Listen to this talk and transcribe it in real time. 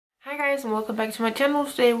guys and welcome back to my channel.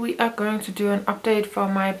 Today we are going to do an update for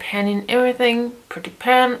my Pan in Everything pretty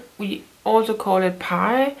pan. We also call it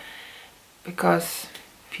pie because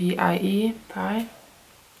P-I-E, pie.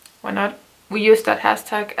 Why not? We use that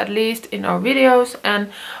hashtag at least in our videos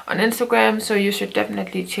and on Instagram, so you should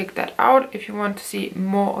definitely check that out if you want to see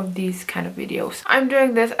more of these kind of videos. I'm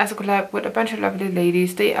doing this as a collab with a bunch of lovely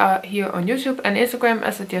ladies. They are here on YouTube and Instagram,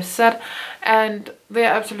 as I just said, and they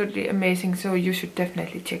are absolutely amazing, so you should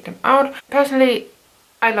definitely check them out. Personally,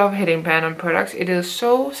 I love hitting pan on products. It is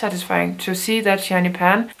so satisfying to see that shiny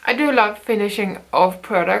pan. I do love finishing off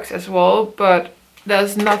products as well, but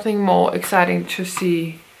there's nothing more exciting to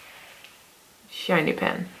see shiny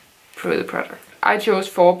pan through the product. I chose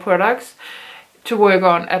 4 products to work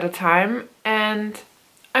on at a time, and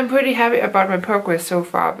I'm pretty happy about my progress so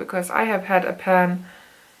far because I have had a pan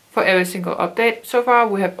for every single update. So far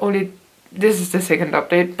we have only, this is the second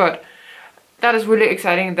update, but that is really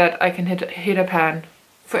exciting that I can hit a pan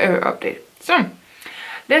for every update. So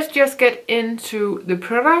let's just get into the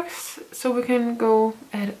products so we can go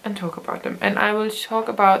ahead and talk about them. And I will talk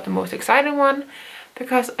about the most exciting one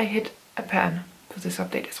because I hit a pan for this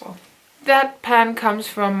update as well. That pan comes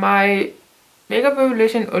from my Makeup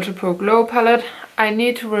Revolution Ultra Pro Glow palette. I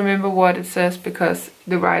need to remember what it says because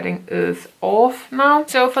the writing is off now.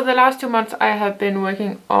 So for the last 2 months I have been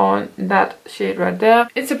working on that shade right there.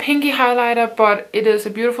 It's a pinky highlighter, but it is a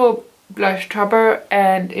beautiful blush topper,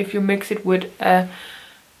 and if you mix it with a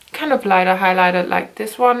kind of lighter highlighter like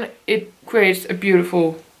this one, it creates a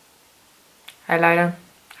beautiful highlighter.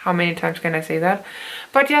 How many times can I say that?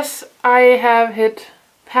 But yes, I have hit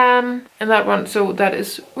pan in that one, so that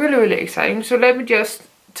is really exciting. So let me just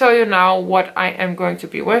tell you now what I am going to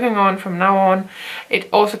be working on from now on. It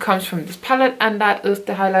also comes from this palette, and that is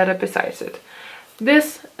the highlighter besides it.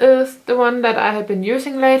 This is the one that I have been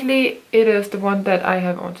using lately. It is the one that I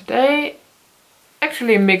have on today,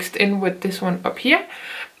 actually mixed in with this one up here,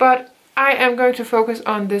 but I am going to focus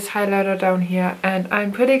on this highlighter down here, and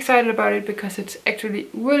I'm pretty excited about it because it's actually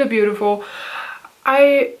really beautiful.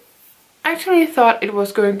 I actually thought it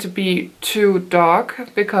was going to be too dark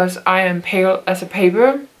because I am pale as a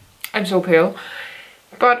paper. I'm so pale.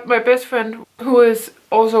 But my best friend, who is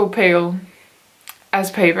also pale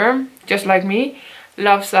as paper, just like me,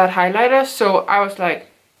 loves that highlighter, so I was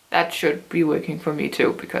like, that should be working for me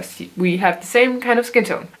too, because we have the same kind of skin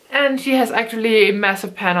tone. And she has actually a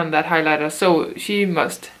massive pan on that highlighter, so she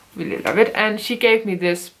must really love it. And she gave me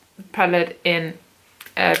this palette in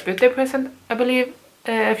a birthday present, I believe,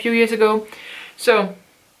 a few years ago. So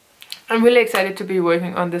I'm really excited to be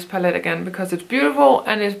working on this palette again because it's beautiful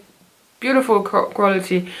and it's beautiful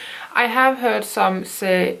quality. I have heard some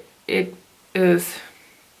say it is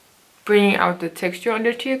bringing out the texture on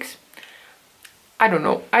their cheeks. I don't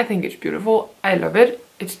know. I think it's beautiful. I love it.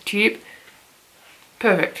 It's cheap.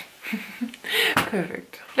 Perfect.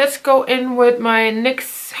 Perfect. Let's go in with my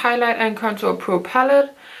NYX Highlight and Contour Pro palette.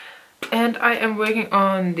 And I am working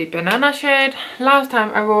on the banana shade. Last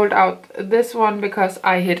time I rolled out this one because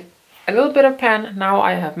I hit a little bit of pan. Now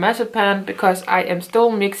I have massive pan because I am still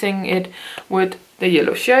mixing it with the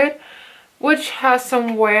yellow shade, which has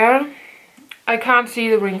some wear. I can't see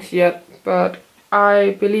the rings yet, but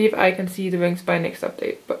I believe I can see the rings by next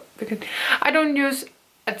update. But I don't use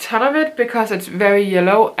a ton of it because it's very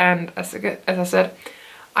yellow, and as I said,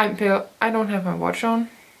 I'm pale. I don't have my watch on.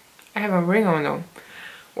 I have a ring on though.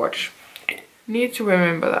 Watch. Need to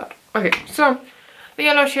remember that. Okay, so the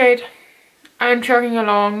yellow shade, I'm chugging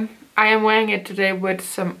along. I am wearing it today with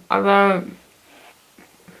some other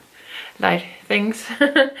light things.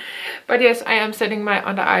 But yes, I am setting my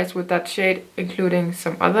under eyes with that shade, including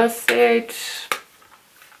some other shades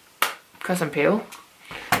because I'm pale.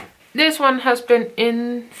 This one has been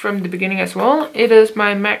in from the beginning as well. It is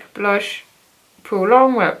my MAC Blush Pro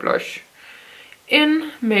Longwear Blush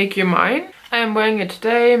in Make You Mine. I am wearing it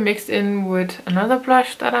today, mixed in with another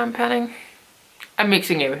blush that I'm panning. I'm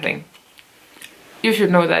mixing everything. You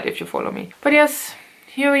should know that if you follow me. But yes,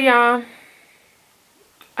 here we are.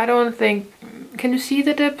 I don't think... Can you see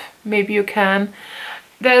the dip? Maybe you can.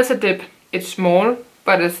 There's a dip. It's small,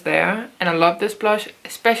 but it's there. And I love this blush,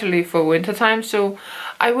 especially for winter time. So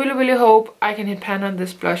I really hope I can hit pan on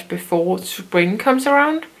this blush before spring comes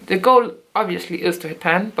around. The goal obviously is to hit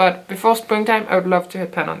pan, but before springtime I would love to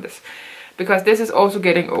hit pan on this. Because this is also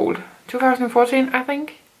getting old. 2014, I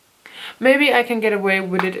think. Maybe I can get away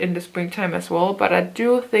with it in the springtime as well, but I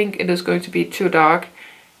do think it is going to be too dark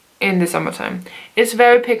in the summertime. It's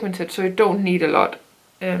very pigmented, so you don't need a lot.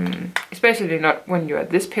 Especially not when you're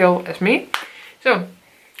this pale as me. So,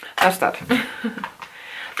 that's that.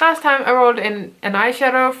 Last time I rolled in an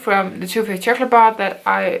eyeshadow from the Too Faced Chocolate Bar that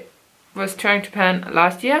I was trying to pan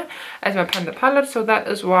last year as my Panda palette, so that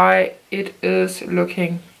is why it is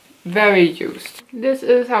looking very used. This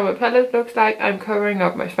is how my palette looks like. I'm covering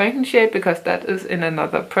up my Franken shade because that is in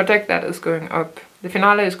another project that is going up. The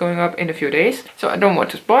finale is going up in a few days, so I don't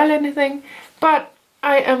want to spoil anything. But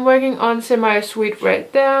I am working on semi-sweet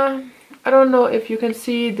red there. I don't know if you can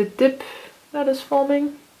see the dip that is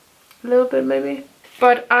forming. A little bit maybe.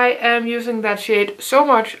 But I am using that shade so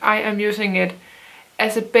much. I am using it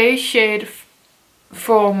as a base shade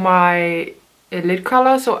for my lid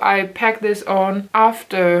color. So I pack this on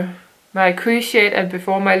after my crease shade and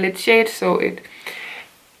before my lid shade. So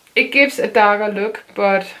it gives a darker look,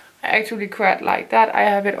 but I actually quite like that. I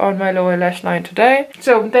have it on my lower lash line today.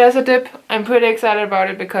 So there's a dip. I'm pretty excited about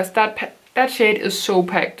it because that shade is so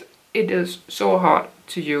packed. It is so hard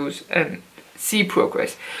to use and see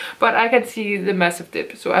progress. But I can see the massive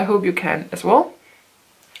dip, so I hope you can as well.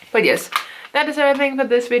 But yes, that is everything for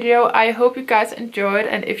this video. I hope you guys enjoyed,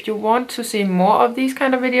 and if you want to see more of these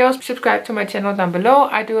kind of videos, subscribe to my channel down below.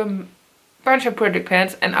 I do a bunch of project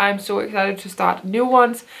pans and I'm so excited to start new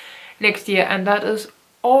ones next year, and that is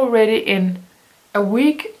already in a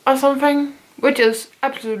week or something, which is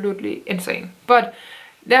absolutely insane. But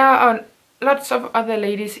there are lots of other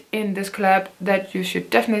ladies in this collab that you should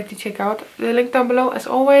definitely check out. The link down below as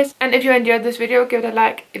always. And if you enjoyed this video, give it a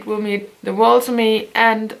like. It will mean the world to me.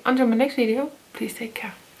 And until my next video, please take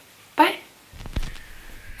care. Bye!